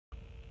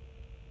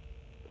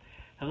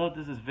Hello,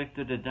 this is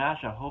Victor the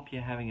Dash. I hope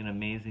you're having an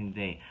amazing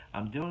day.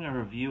 I'm doing a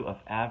review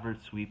of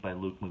AdvertSuite by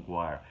Luke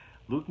Maguire.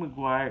 Luke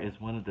Maguire is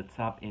one of the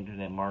top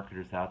internet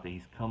marketers out there.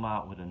 He's come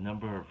out with a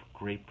number of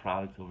great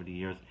products over the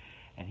years,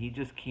 and he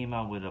just came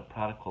out with a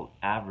product called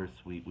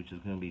AdvertSuite, which is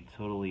going to be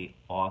totally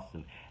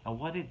awesome. And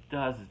what it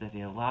does is that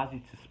it allows you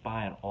to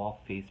spy on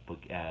all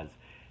Facebook ads,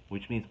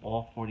 which means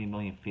all 40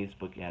 million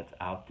Facebook ads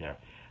out there.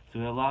 So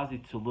it allows you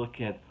to look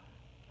at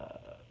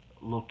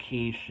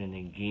location,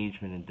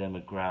 engagement, and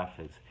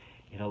demographics.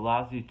 It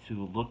allows you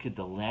to look at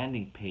the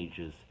landing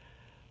pages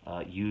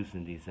used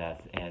in these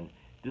ads. And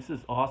this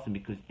is awesome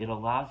because it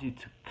allows you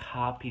to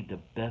copy the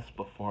best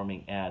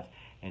performing ads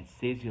and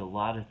saves you a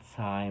lot of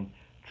time,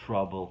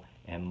 trouble,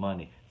 and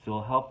money. So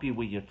it'll help you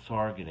with your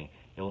targeting.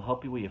 It will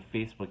help you with your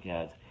Facebook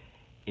ads.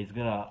 It's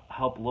going to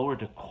help lower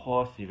the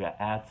cost of your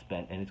ad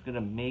spend, and it's going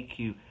to make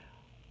you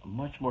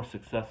much more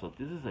successful.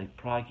 This is a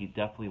product you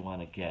definitely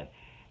want to get.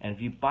 And if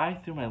you buy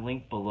through my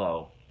link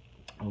below,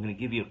 I'm going to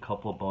give you a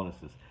couple of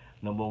bonuses.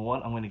 Number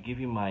one, I'm going to give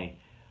you my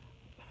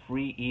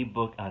free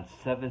ebook on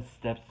 7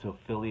 steps to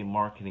affiliate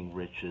marketing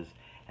riches,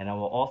 and I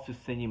will also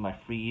send you my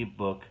free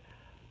ebook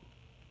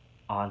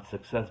on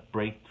success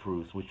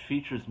breakthroughs, which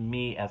features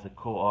me as a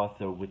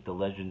co-author with the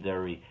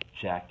legendary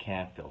Jack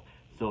Canfield.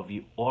 So if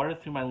you order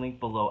through my link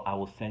below, I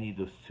will send you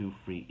those 2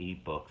 free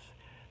ebooks.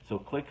 So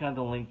click on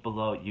the link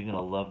below. You're going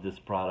to love this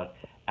product,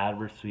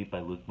 AdvertSuite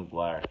by Luke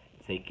Maguire.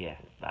 Take care.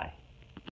 Bye.